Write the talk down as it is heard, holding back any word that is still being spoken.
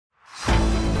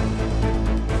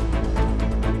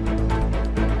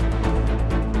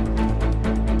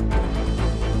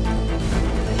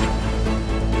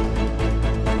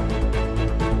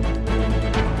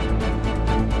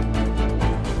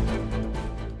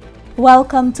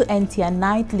Welcome to NTN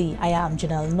Nightly. I am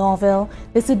Janelle Norville.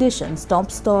 This edition's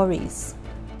top stories.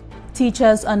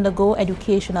 Teachers undergo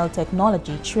educational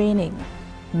technology training.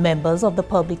 Members of the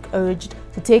public urged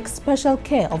to take special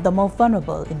care of the more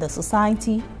vulnerable in the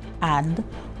society. And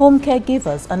home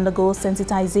caregivers undergo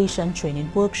sensitization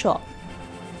training workshop.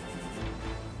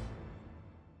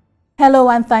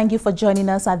 Hello and thank you for joining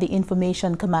us at the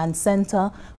Information Command Center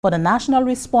for the national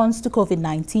response to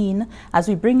COVID-19 as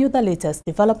we bring you the latest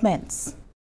developments.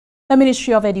 The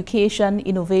Ministry of Education,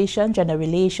 Innovation, Gender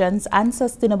Relations and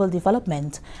Sustainable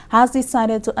Development has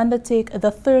decided to undertake the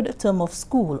third term of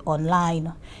school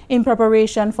online in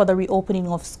preparation for the reopening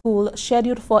of school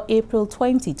scheduled for April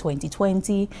 20,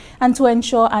 2020, and to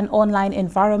ensure an online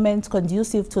environment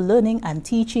conducive to learning and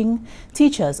teaching.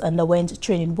 Teachers underwent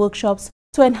training workshops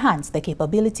to enhance their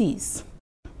capabilities.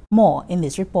 More in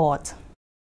this report.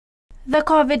 The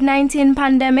COVID-19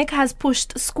 pandemic has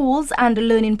pushed schools and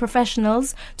learning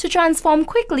professionals to transform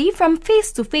quickly from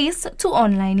face-to-face to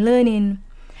online learning.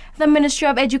 The Ministry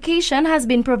of Education has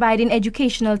been providing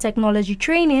educational technology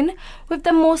training, with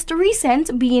the most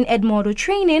recent being Edmodo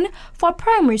training for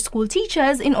primary school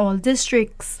teachers in all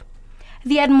districts.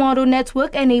 The Edmodo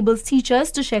network enables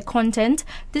teachers to share content,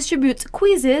 distribute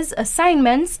quizzes,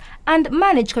 assignments, and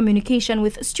manage communication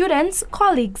with students,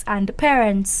 colleagues, and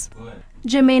parents.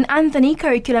 Jermaine Anthony,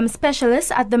 curriculum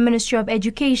specialist at the Ministry of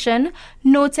Education,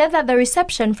 noted that the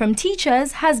reception from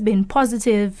teachers has been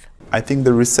positive. I think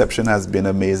the reception has been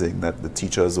amazing, that the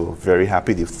teachers were very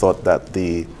happy. They thought that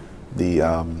the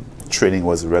training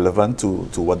was relevant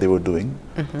to what they were doing,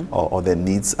 or their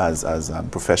needs as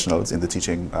professionals in the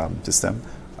teaching system,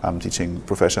 teaching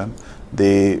profession.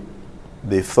 They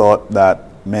thought that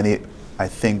I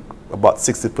think about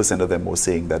 60% of them were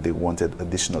saying that they wanted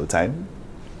additional time,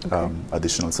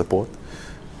 additional support.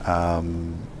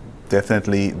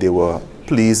 Definitely they were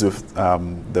pleased with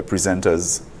the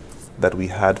presenters that we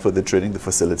had for the training, the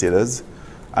facilitators.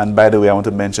 And by the way, I want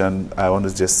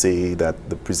to just say that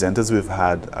the presenters we've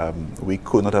had, we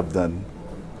could not have done,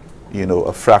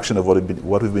 a fraction of what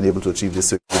we've been able to achieve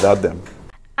this year without them.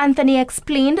 Anthony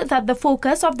explained that the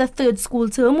focus of the third school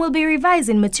term will be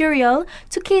revising material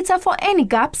to cater for any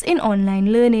gaps in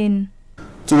online learning.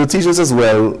 To the teachers as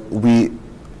well, in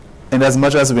as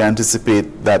much as we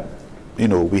anticipate that,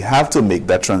 we have to make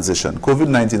that transition,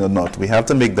 COVID-19 or not, we have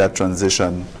to make that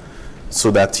transition so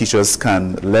that teachers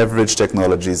can leverage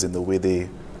technologies in the way they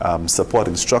support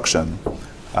instruction.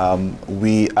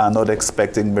 We are not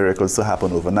expecting miracles to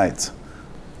happen overnight.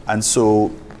 And so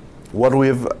what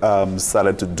we've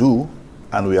started to do,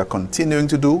 and we are continuing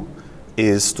to do,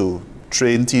 is to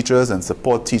train teachers and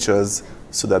support teachers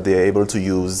so that they are able to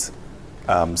use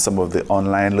some of the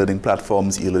online learning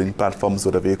platforms, e-learning platforms,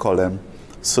 whatever you call them,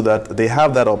 so that they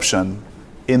have that option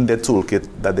in their toolkit,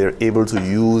 that they're able to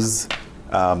use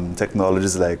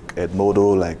technologies like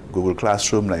Edmodo, like Google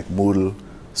Classroom, like Moodle,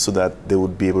 so that they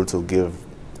would be able to give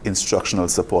instructional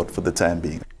support for the time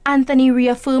being. Anthony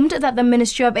reaffirmed that the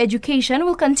Ministry of Education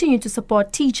will continue to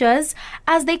support teachers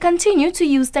as they continue to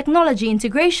use technology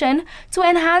integration to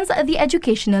enhance the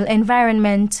educational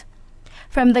environment.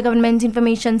 From the Government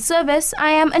Information Service,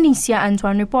 I am Anicia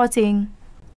Antoine reporting.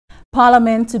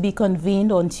 Parliament to be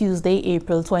convened on Tuesday,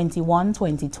 April 21,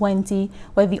 2020,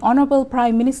 where the Honorable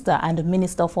Prime Minister and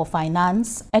Minister for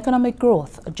Finance, Economic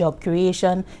Growth, Job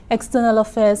Creation, External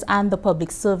Affairs and the Public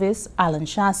Service, Alan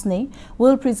Shasney,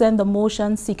 will present the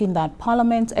motion seeking that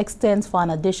Parliament extends for an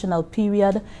additional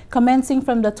period commencing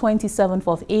from the 27th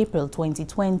of April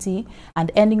 2020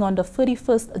 and ending on the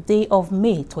 31st day of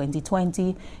May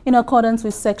 2020 in accordance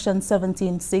with Section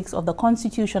 17(6) of the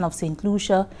Constitution of St.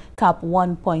 Lucia, Cap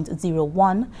 1.01,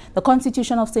 the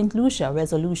Constitution of St. Lucia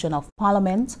Resolution of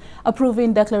Parliament,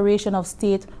 approving Declaration of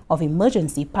State of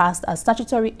Emergency passed as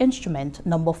Statutory Instrument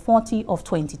Number 40 of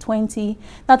 2020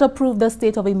 that approved the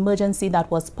state of emergency that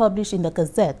was published in the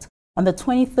Gazette on the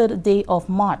 23rd day of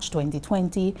March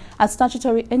 2020 as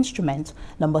Statutory Instrument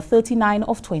Number 39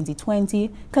 of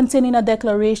 2020, containing a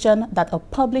declaration that a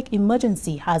public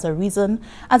emergency has arisen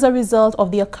as a result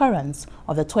of the occurrence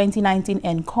of the 2019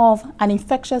 nCoV, an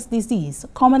infectious disease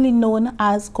commonly known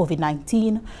as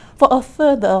COVID-19, for a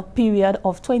further period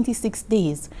of 26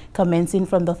 days, commencing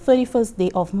from the 31st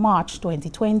day of March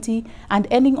 2020 and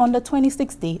ending on the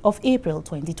 26th day of April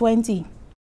 2020.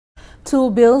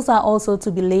 Two bills are also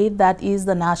to be laid, that is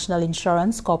the National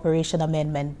Insurance Corporation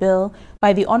Amendment Bill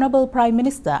by the Honorable Prime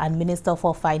Minister and Minister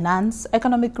for Finance,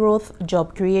 Economic Growth,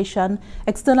 Job Creation,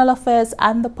 External Affairs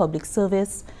and the Public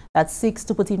Service that seeks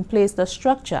to put in place the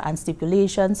structure and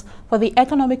stipulations for the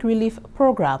Economic Relief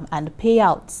Program and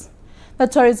payouts. The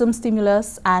Tourism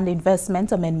Stimulus and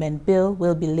Investment Amendment Bill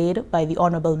will be laid by the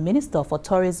Honorable Minister for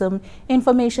Tourism,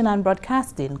 Information and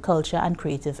Broadcasting, Culture and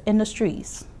Creative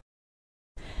Industries.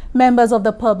 Members of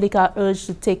the public are urged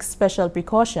to take special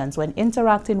precautions when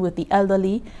interacting with the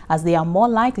elderly, as they are more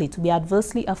likely to be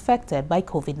adversely affected by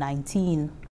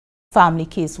COVID-19. Family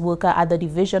case worker at the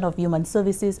Division of Human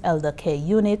Services Elder Care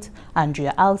Unit,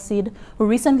 Andrea Alcide, who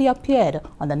recently appeared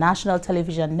on the national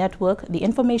television network, the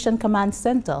Information Command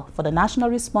Center for the National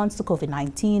Response to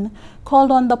COVID-19,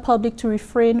 called on the public to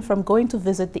refrain from going to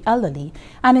visit the elderly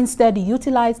and instead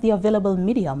utilize the available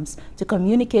mediums to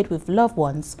communicate with loved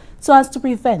ones so as to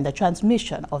prevent the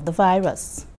transmission of the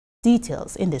virus.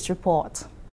 Details in this report.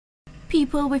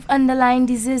 People with underlying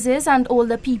diseases and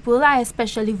older people are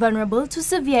especially vulnerable to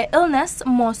severe illness,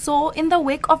 more so in the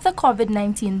wake of the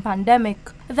COVID-19 pandemic.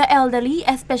 The elderly,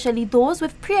 especially those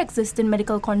with pre-existing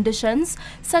medical conditions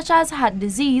such as heart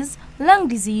disease, lung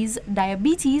disease,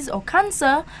 diabetes or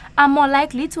cancer, are more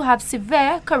likely to have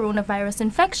severe coronavirus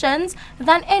infections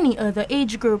than any other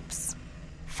age groups.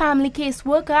 Family case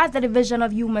worker at the Division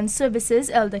of Human Services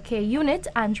Elder Care Unit,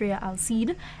 Andrea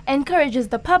Alcide, encourages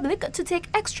the public to take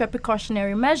extra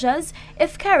precautionary measures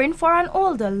if caring for an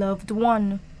older loved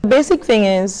one. The basic thing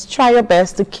is try your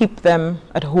best to keep them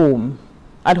at home.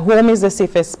 At home is the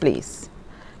safest place.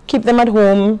 Keep them at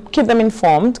home, keep them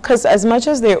informed, because as much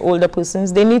as they're older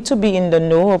persons, they need to be in the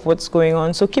know of what's going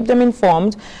on. So keep them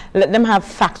informed, let them have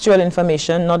factual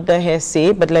information, not the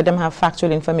hearsay, but let them have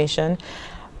factual information.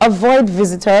 Avoid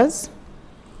visitors.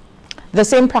 The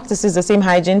same practices, the same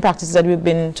hygiene practices that we've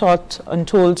been taught and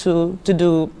told to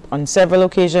do on several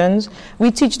occasions.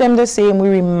 We teach them the same, we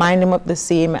remind them of the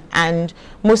same, and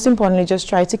most importantly, just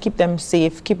try to keep them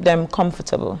safe, keep them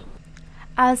comfortable.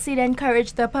 Alcide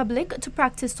encouraged the public to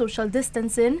practice social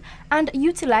distancing and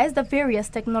utilize the various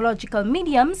technological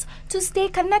mediums to stay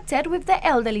connected with their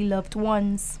elderly loved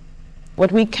ones.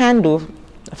 What we can do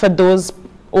for those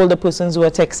older persons who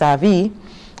are tech savvy,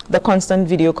 the constant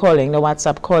video calling, the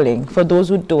WhatsApp calling. For those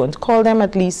who don't, call them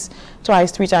at least twice,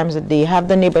 3 times a day. Have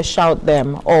the neighbor shout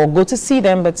them, or go to see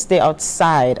them but stay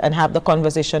outside and have the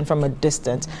conversation from a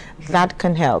distance. That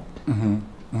can help.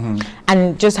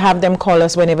 And just have them call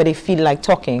us whenever they feel like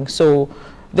talking. So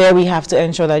there we have to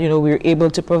ensure that, you know, we're able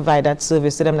to provide that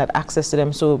service to them, that access to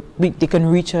them, so they can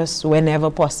reach us whenever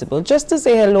possible. Just to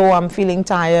say, hello, I'm feeling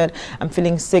tired, I'm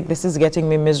feeling sick, this is getting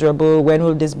me miserable, when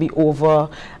will this be over?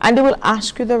 And they will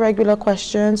ask you the regular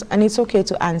questions, and it's okay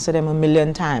to answer them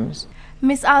 1,000,000 times.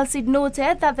 Ms. Alcide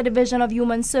noted that the Division of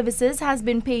Human Services has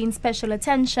been paying special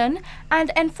attention and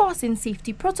enforcing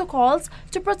safety protocols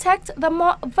to protect the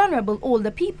more vulnerable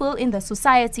older people in the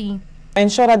society.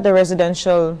 Ensure that the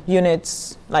residential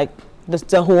units, like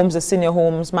the homes, the senior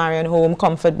homes, Marion Home,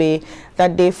 Comfort Bay,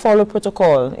 that they follow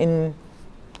protocol in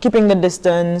keeping the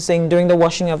distance, in doing the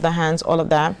washing of the hands, all of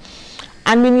that.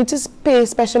 And we need to pay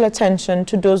special attention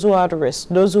to those who are at risk,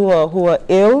 those who are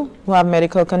ill, who have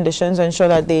medical conditions, ensure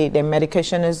that their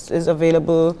medication is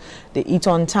available, they eat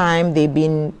on time, they've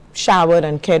been showered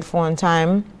and cared for on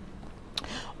time.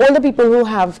 All the people who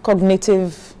have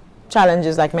cognitive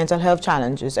challenges like mental health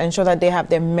challenges, ensure that they have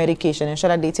their medication, ensure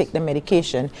that they take the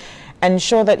medication,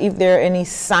 ensure that if there are any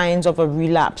signs of a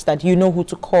relapse, that you know who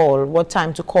to call, what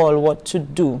time to call, what to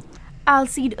do.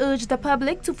 Alcide urged the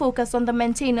public to focus on the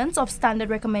maintenance of standard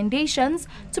recommendations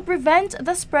to prevent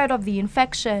the spread of the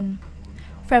infection.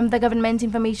 From the Government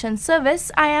Information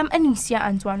Service, I am Lucia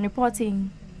Antoine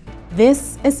reporting.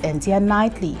 This is NTN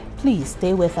Nightly. Please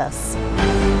stay with us.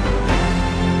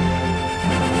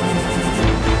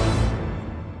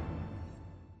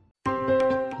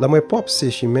 La main propre,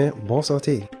 c'est chemin bonne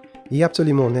santé. Il est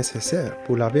absolument nécessaire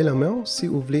pour laver la main si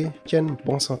vous voulez une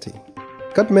bonne santé.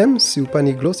 Quand même, si vous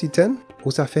prenez glossitaine,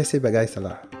 ou ça fait ces bagailles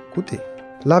là. Écoutez,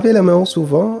 lavez la main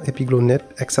souvent et puis glonette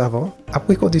avec savon,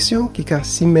 après condition qui a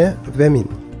 6 mains 20 minutes.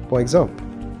 Par exemple,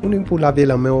 on pour laver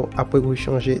la main après vous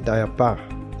changer d'arrière-part,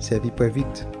 servi très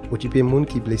vite. Occuper les gens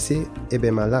qui sont blessés et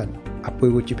bien malades. Après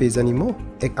occuper les animaux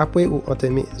et après vous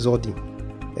entamer les ordines.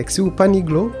 Et si vous prenez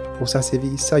l'eau, vous ça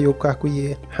servi ça yo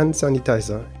kakouye hand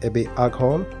sanitizer et bien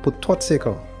alcool pour 30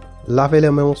 secondes. Lavez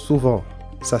les mains souvent.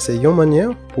 Ça c'est une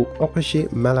manière pour empêcher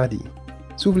maladie.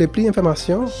 Si vous voulez plus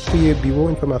d'informations, priez Bureau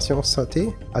Information Santé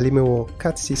à numéro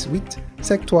 468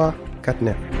 53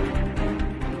 49.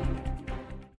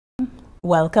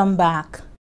 Welcome back.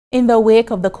 In the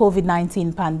wake of the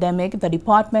COVID-19 pandemic, the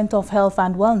Department of Health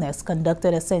and Wellness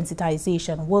conducted a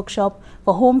sensitization workshop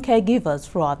for home caregivers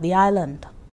throughout the island.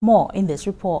 More in this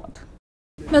report.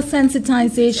 The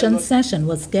sensitization session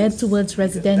was geared towards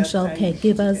residential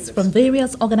caregivers from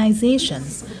various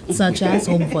organizations such as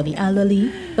Home for the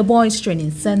Elderly, the Boys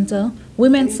Training Center,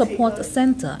 Women's Support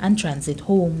Center and transit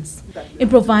homes.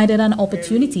 It provided an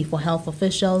opportunity for health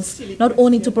officials not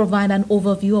only to provide an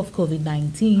overview of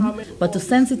COVID-19, but to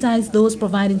sensitize those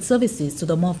providing services to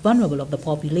the more vulnerable of the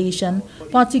population,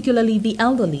 particularly the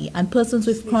elderly and persons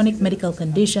with chronic medical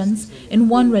conditions, in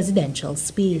one residential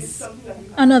space.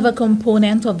 Another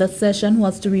component of the session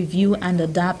was to review and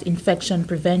adapt infection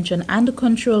prevention and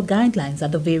control guidelines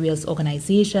at the various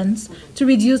organizations to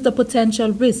reduce the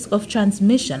potential risk of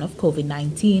transmission of COVID-19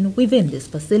 within these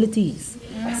facilities.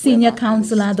 Senior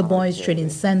counselor at the Boys Training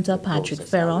Center, Patrick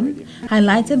Ferron,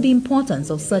 highlighted the importance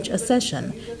of such a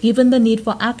session given the need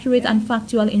for accurate and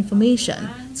factual information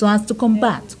so as to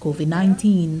combat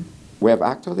COVID-19. We have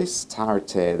actually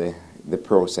started the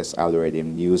process already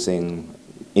using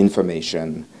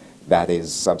information that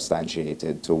is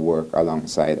substantiated to work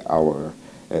alongside our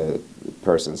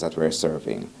persons that we're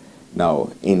serving.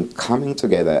 Now, in coming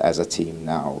together as a team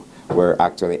now, we're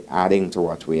actually adding to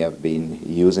what we have been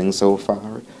using so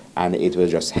far, and it will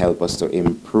just help us to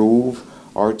improve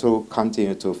or to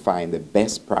continue to find the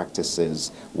best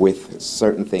practices with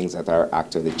certain things that are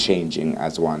actually changing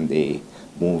as one day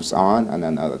moves on and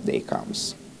another day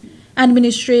comes.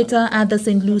 Administrator at the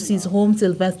St. Lucy's home,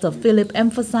 Sylvester Phillip,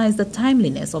 emphasized the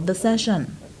timeliness of the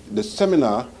session. The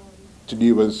seminar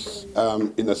today was,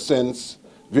 in a sense,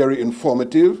 very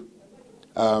informative,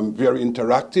 very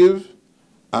interactive,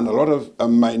 and a lot of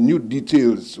minute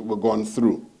details were gone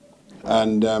through.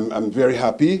 And I'm very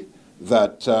happy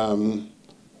that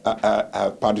I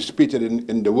have participated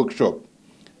in the workshop.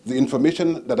 The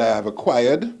information that I have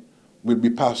acquired will be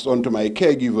passed on to my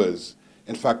caregivers.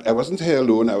 In fact, I wasn't here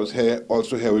alone. I was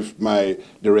also here with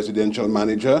the residential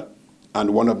manager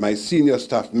and one of my senior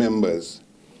staff members.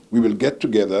 We will get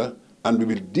together and we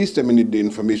will disseminate the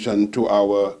information to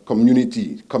our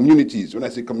communities. When I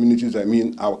say communities, I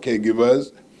mean our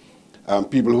caregivers,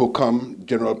 people who come,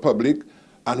 general public,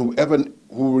 and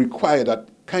who require that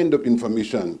kind of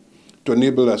information to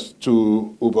enable us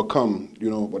to overcome,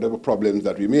 whatever problems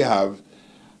that we may have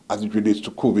as it relates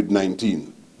to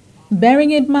COVID-19.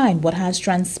 Bearing in mind what has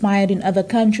transpired in other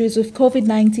countries with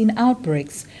COVID-19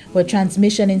 outbreaks, where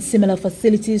transmission in similar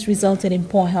facilities resulted in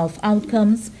poor health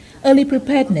outcomes, early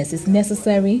preparedness is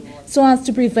necessary so as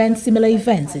to prevent similar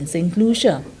events in St.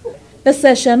 Lucia. The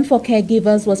session for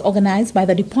caregivers was organized by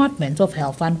the Department of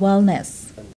Health and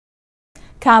Wellness.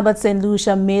 Cabot St.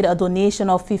 Lucia made a donation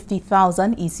of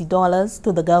 50,000 EC dollars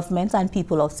to the government and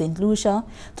people of St. Lucia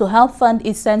to help fund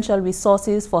essential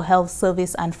resources for health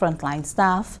service and frontline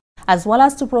staff, as well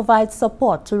as to provide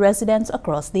support to residents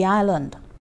across the island.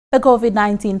 The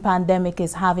COVID-19 pandemic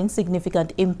is having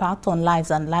significant impact on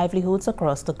lives and livelihoods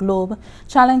across the globe,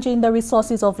 challenging the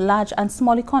resources of large and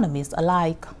small economies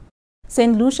alike.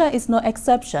 St. Lucia is no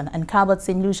exception, and Cabot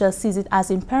St. Lucia sees it as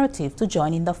imperative to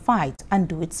join in the fight and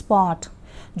do its part.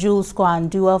 Jules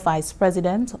Kwandua, Vice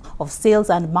President of Sales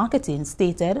and Marketing,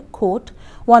 stated, quote,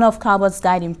 "One of Cabot's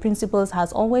guiding principles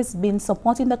has always been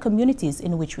supporting the communities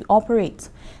in which we operate.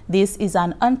 This is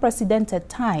an unprecedented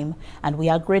time, and we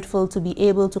are grateful to be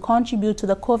able to contribute to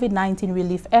the COVID-19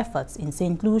 relief efforts in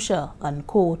St. Lucia,"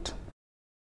 unquote.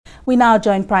 We now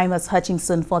join Primus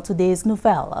Hutchinson for today's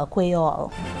Nouvelle à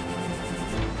Creole.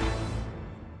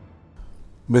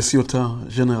 Monsieur le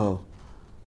Général,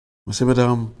 Monsieur,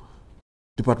 Madame,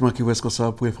 Département qui est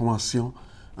responsable pour l'information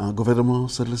en gouvernement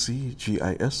Saint-Lucie,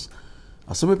 GIS,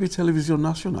 à ce même télévision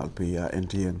nationale pays à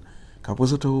NTN, qui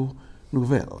présente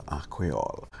Nouvelle à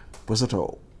Creole. Présente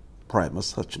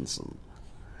Primus Hutchinson.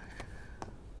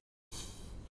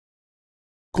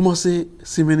 Commencez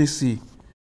semaine ici,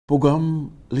 programme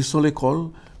Lisson l'école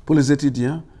pour les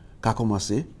étudiants qui a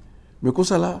commencé, mais comme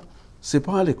ça là, ce n'est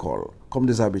pas à l'école comme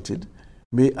des habitudes,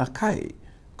 mais à CAI,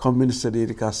 comme ministère de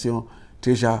l'Éducation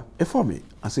déjà informé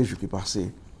en ces jours qui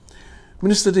passés. Le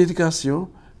ministère de l'Éducation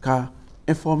a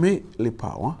informé les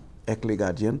parents et les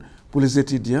gardiens pour les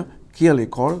étudiants qui sont à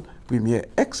l'école première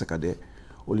ex-cadet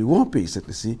au lieu pays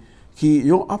ici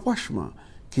qui ont un approchement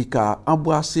qui a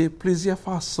embrassé plusieurs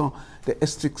façons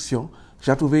d'instruction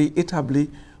j'ai trouvé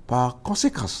établies par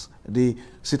conséquence des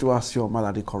situations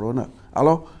maladie corona.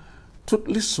 Alors, toute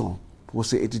leçon pour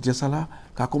ces étudiants-là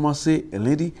qui a commencé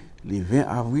lundi, le 20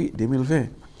 avril 2020.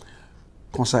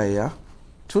 Conseiller,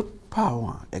 tout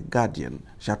parents et gardiens,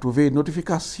 j'ai trouvé une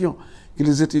notification que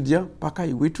les étudiants pas qu'à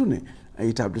y retourner à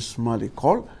l'établissement de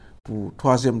l'école pour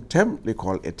troisième thème,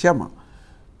 l'école entièrement.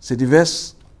 C'est divers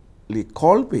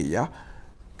l'école pays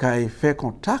qui a fait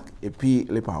contact et puis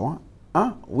les parents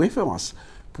en référence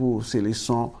pour ces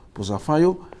leçons pour les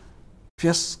enfants.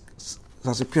 Pièce,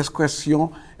 ça c'est pièce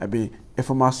question, et bien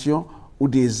information ou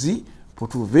désir pour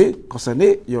trouver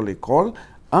concerné l'école,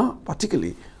 en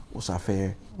particulier où ça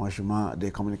fait management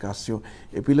des communications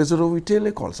et puis les autorités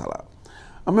l'école ça là.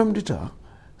 En même temps,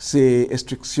 ces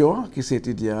instructions qui s'est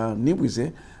étudiant ni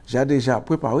brisé, j'ai déjà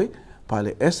préparé par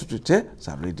les instituteurs,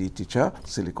 ça veut dire teacher,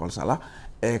 c'est l'école ça là,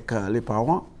 et que les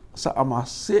parents ça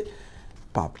amassé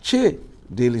papier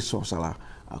des leçons ça là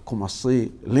a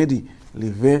commencé lundi le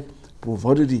 20 pour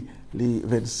vendredi le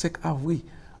 25 avril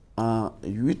à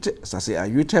 8 ça c'est à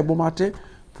 8h bon matin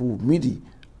pour midi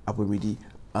après-midi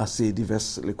à ces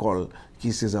diverses écoles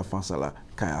qui ces enfants ça là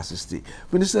qui a assisté.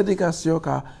 Le ministère de l'Éducation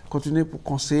a continué pour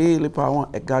conseiller les parents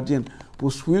et gardiens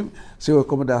pour suivre ces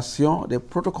recommandations des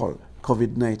protocoles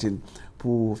COVID-19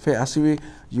 pour faire assurer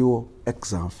aux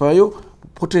ex-enfants pour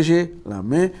protéger la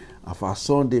main en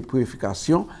façon de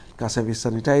purification car service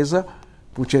sanitizer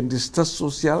pour une distance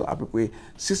sociale à peu près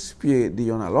 6 pieds de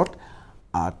l'un à l'autre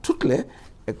à toutes les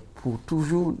et pour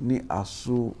toujours ni à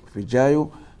sous féjayo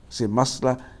ces masques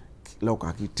là là on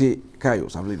a quitté Kayo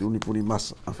ça veut dire on pour les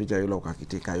masques en féjayo là on a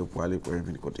quitté Kayo pour aller pour un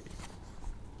côté.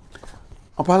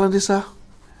 En parlant de ça,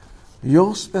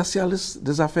 un spécialiste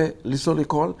des affaires lycée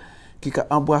l'école qui a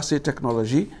embrassé la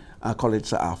technologie à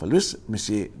collège à Alphalus,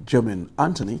 M. Jermaine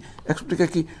Anthony, explique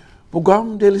que le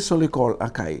programme de lycée l'école à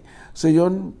Kaye, c'est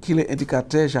un qui est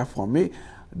indicateur déjà formé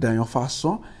dans une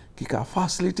façon qui a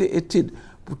facilité l'étude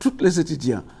pour tous les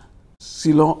étudiants.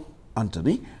 Selon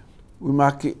Anthony,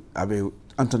 remarqué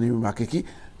que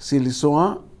ces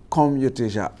lycéens, comme il était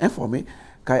déjà informé,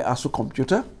 qui a son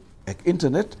computer et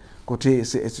Internet, côté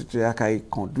ces étudiants qui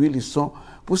conduit les leçons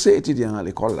pour ces étudiants à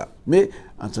l'école là. Mais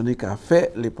Anthony a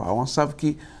fait, les parents savent que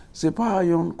ce n'est pas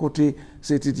un côté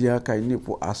ces étudiants qui sont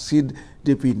pour acide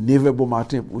depuis 9h bon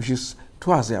matin pour juste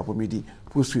 3h après-midi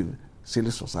pour suivre ces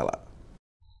leçons là.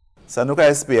 Ça nous a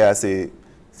espéré c'est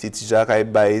si étudiants qui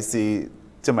baillent c'est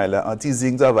un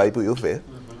teasing travail pour faire.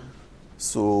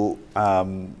 So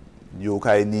yo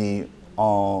kay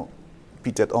en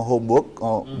peut-être en homework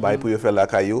en bail pour faire la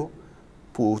caillou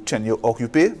pour tenir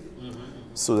occupé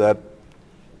so that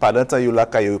pendant temps yo la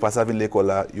caillou pas à venir l'école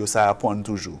là yo ça apprendre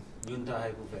toujours.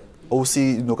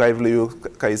 Aussi nous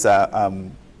kay ça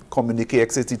communiquer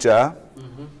avec ses teachers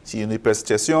si y a une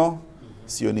question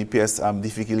si y a une pièce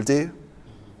difficulté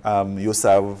yo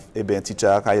savent et bien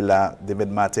teacher kay là demain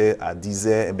matin à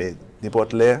 10h et bien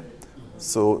n'importe l'heure.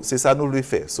 So c'est ça nous le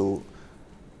fait. So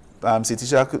ces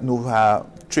teachers que nous a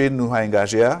train nous a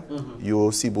engagé yo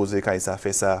aussi besoin kay ça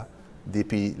fait ça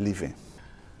depuis l'hiver.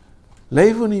 Là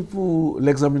est venu pour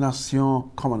l'examination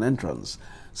Common Entrance.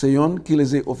 C'est un qui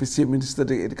les officiers ministère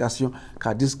de l'Éducation qui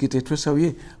a dit qu'il était très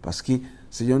sérieux parce que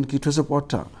c'est un qui est très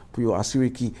important pour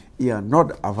assurer qu'il y a un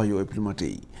ordre avant de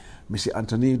implémenter. M.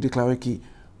 Anthony déclaré que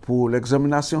pour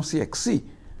l'examination CXC,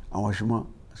 arrangement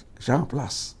est en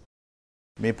place.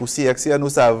 Mais pour CXC, nous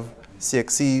savons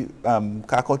CXC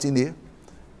a continué,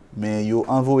 mais ils ont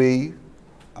envoyé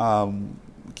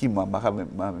qui m'a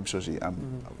même changé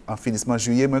en finissement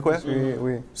juillet moi quoi.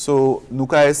 Oui. So nous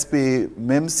avons espéré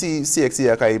même si CXC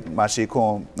a marché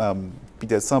comme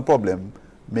peut-être sans problème,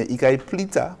 mais il a plus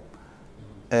tard.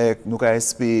 Nous avons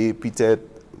espéré peut-être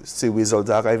ces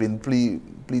résultats arrivent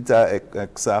plus tard et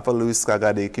ça a fallu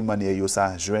regarder qui manière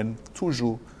ça joindre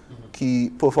toujours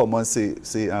qui performance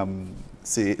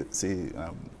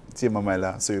c'est maman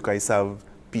là so ils savent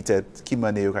peut-être qui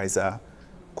manière ça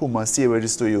commencer à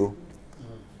enregistrer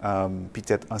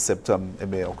peut-être en septembre et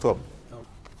bien octobre.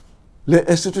 Les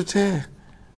instituteurs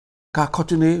qui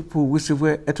continuent pour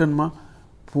recevoir étonnement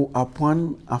pour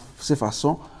apprendre à ces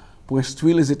façons pour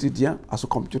instruire les étudiants à ce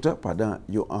computer pendant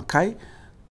un cahier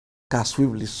qui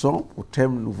suivent les leçons pour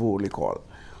thème nouveau l'école.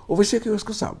 Officier qui est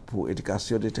responsable pour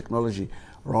l'éducation des technologies,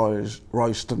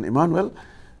 Royston Emmanuel,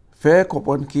 fait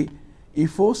comprendre qu'il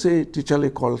faut ces teachers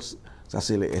l'école, ça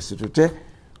c'est les instituteurs,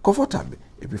 confortables.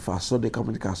 Et puis façon de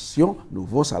communication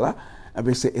nouveau ça là, et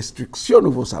bien c'est instruction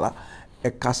nouveau ça là,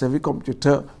 et qu'a servi comme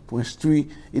tuteur pour instruire,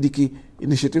 il dit que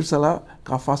l'initiative ça là,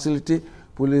 qu'a facilité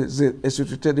pour les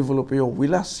instituteurs développer une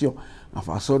relation en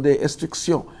façon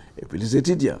d'instruction, et puis les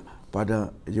étudiants pendant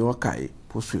un cahier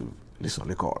pour suivre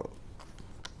l'école.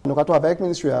 Nous avons travaillé avec le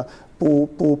ministère pour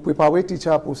préparer les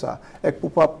teachers pour ça. Et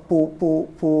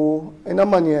pour une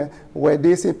manière où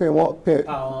aider ces parents,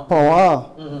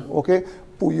 ok,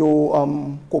 pour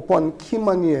comprendre qui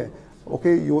manière, ok,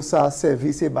 yo ça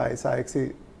service et ça avec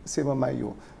ces mamans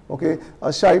yo, ok.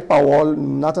 Chaque parole,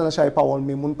 n'attendons chaque parole,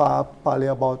 mais on pas parler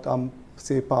about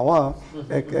ces parents,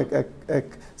 et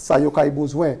ça yo a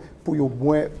besoin pour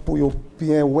yo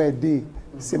bien aider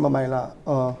ces mamans là,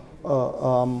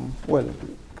 well.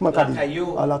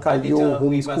 À la caillou,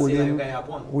 homeschooling.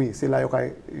 Oui, c'est là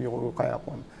qu'il y a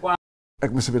apprendre.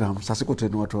 Monsieur Bedam, ça c'est côté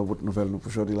nous à votre nouvelle nous pour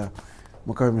aujourd'hui là.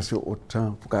 Moi quand même monsieur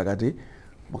autant pour regarder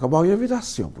Je vais une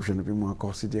invitation pour que nous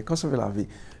encore citer. Quand ça fait la vie,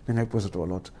 nous allons présenter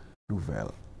l'autre nouvelle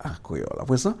à Créole.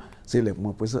 Après ça, c'est le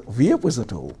moment vieux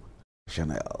présentateur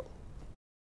Chanel.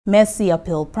 Merci,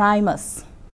 Appeal Primus.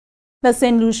 The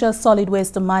St. Lucia Solid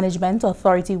Waste Management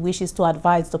Authority wishes to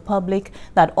advise the public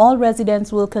that all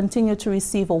residents will continue to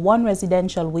receive one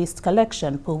residential waste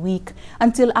collection per week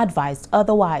until advised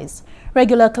otherwise.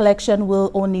 Regular collection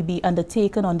will only be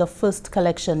undertaken on the first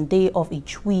collection day of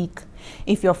each week.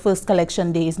 If your first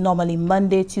collection day is normally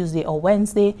Monday, Tuesday, or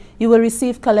Wednesday, you will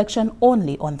receive collection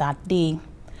only on that day.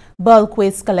 Bulk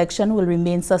waste collection will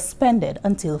remain suspended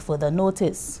until further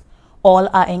notice. All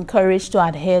are encouraged to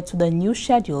adhere to the new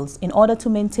schedules in order to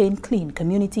maintain clean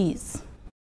communities.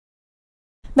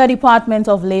 The Department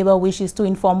of Labor wishes to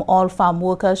inform all farm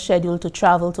workers scheduled to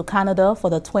travel to Canada for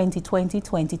the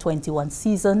 2020-2021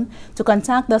 season to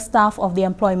contact the staff of the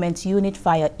employment unit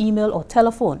via email or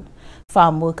telephone.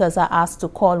 Farm workers are asked to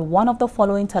call one of the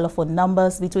following telephone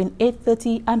numbers between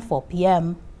 8:30 and 4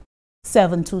 p.m.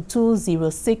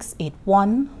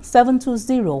 722-0681,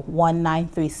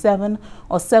 720-1937,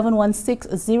 or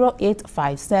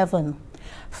 716-0857.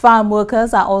 Farm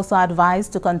workers are also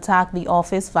advised to contact the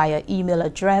office via email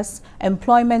address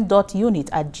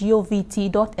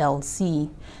employment.unit@govt.lc.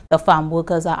 The farm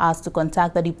workers are asked to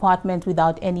contact the department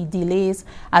without any delays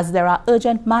as there are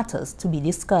urgent matters to be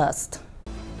discussed.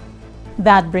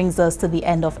 That brings us to the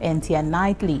end of NTN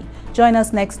Nightly. Join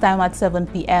us next time at 7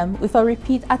 p.m. with a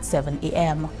repeat at 7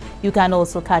 a.m. You can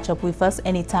also catch up with us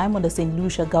anytime on the St.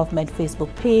 Lucia Government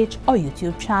Facebook page or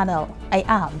YouTube channel. I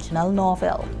am Janelle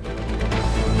Norville.